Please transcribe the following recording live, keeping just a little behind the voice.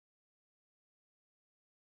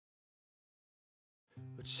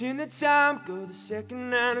Watching the time go, the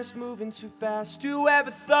second and it's moving too fast. Who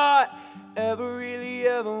ever thought ever really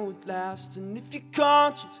ever would last? And if your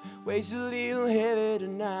conscience weighs a little heavy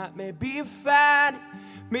tonight, maybe you're fine,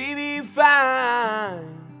 maybe you're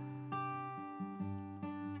fine.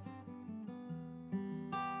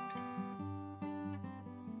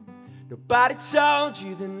 Nobody told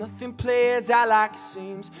you that nothing plays out like it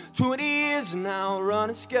seems. 20 years now,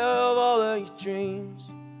 running scared of all of your dreams.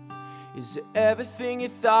 Is it everything you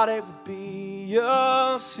thought it would be?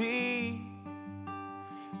 You'll see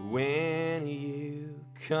when you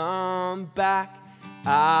come back,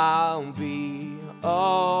 I'll be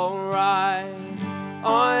alright.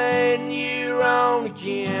 On your own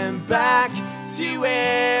again, back to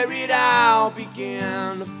where it all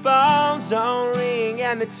began. The phone don't ring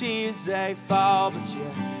and the tears they fall, but you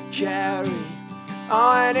carry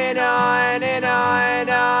on and on and on and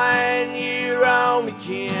on. Your own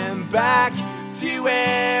again, back to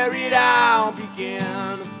where it all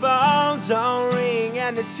began. The phone don't ring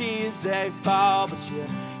and the tears they fall, but you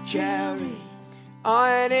carry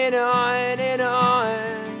on and on and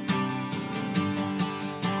on.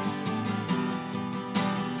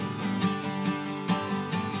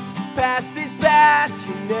 Past is past,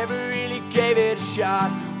 you never really gave it a shot.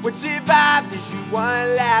 What survived is you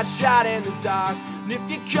one last shot in the dark. And if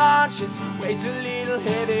your conscience weighs a little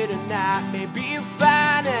heavy tonight, maybe you'll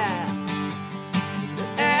find out the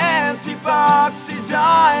empty boxes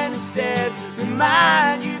on the stairs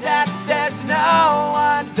remind you that there's no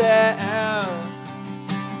one there.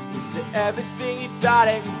 Is it everything you thought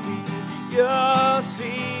it would be? You'll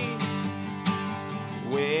see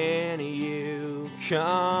when you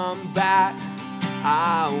come back,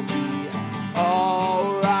 I'll be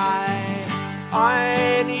alright.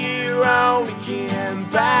 On your own again,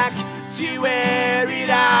 back to where it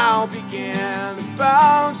all began. The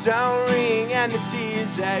phones don't ring and the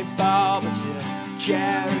tears they fall, but you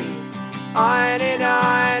carry on and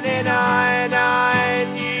on and on and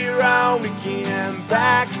on. Your own again,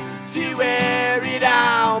 back to where it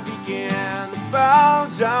all began. The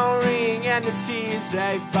phones don't ring and the tears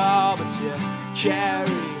they fall, but you carry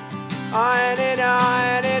on and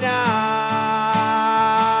on and on.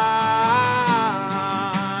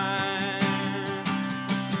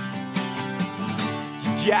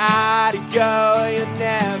 You gotta go, you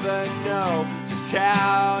never know just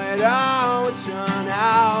how it all will turn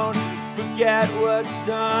out. Forget what's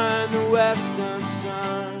done, the western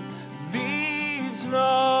sun leaves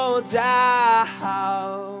no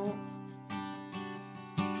doubt.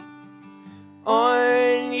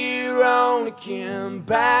 On your own again,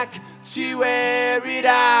 back to where it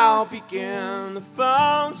all began. The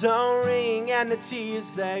phones don't ring and the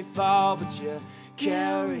tears they fall, but you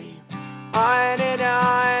carry on and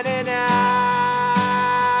on and on.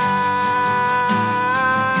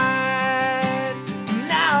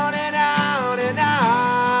 On and on and on.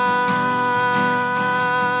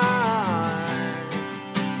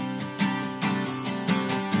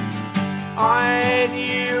 On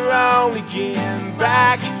your own again,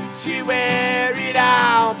 back to where it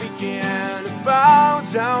all began. The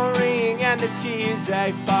phones don't ring and the tears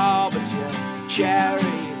they fall, but you carry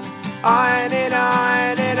on and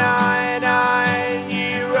on and on and on.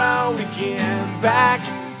 Your own again, back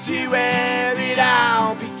to where it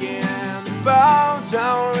all began. The phones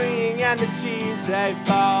don't ring and the tears they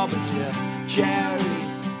fall, but you carry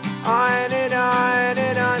on and on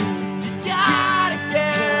and on. You gotta go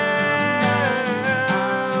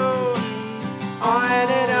on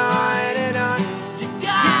and on and on. You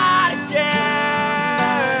gotta go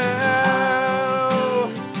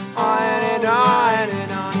on and on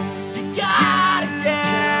and on. You gotta go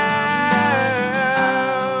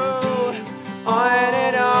on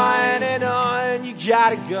and on and on. You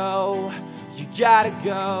gotta go, you gotta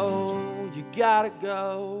go, you gotta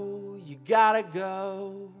go, you gotta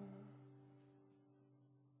go.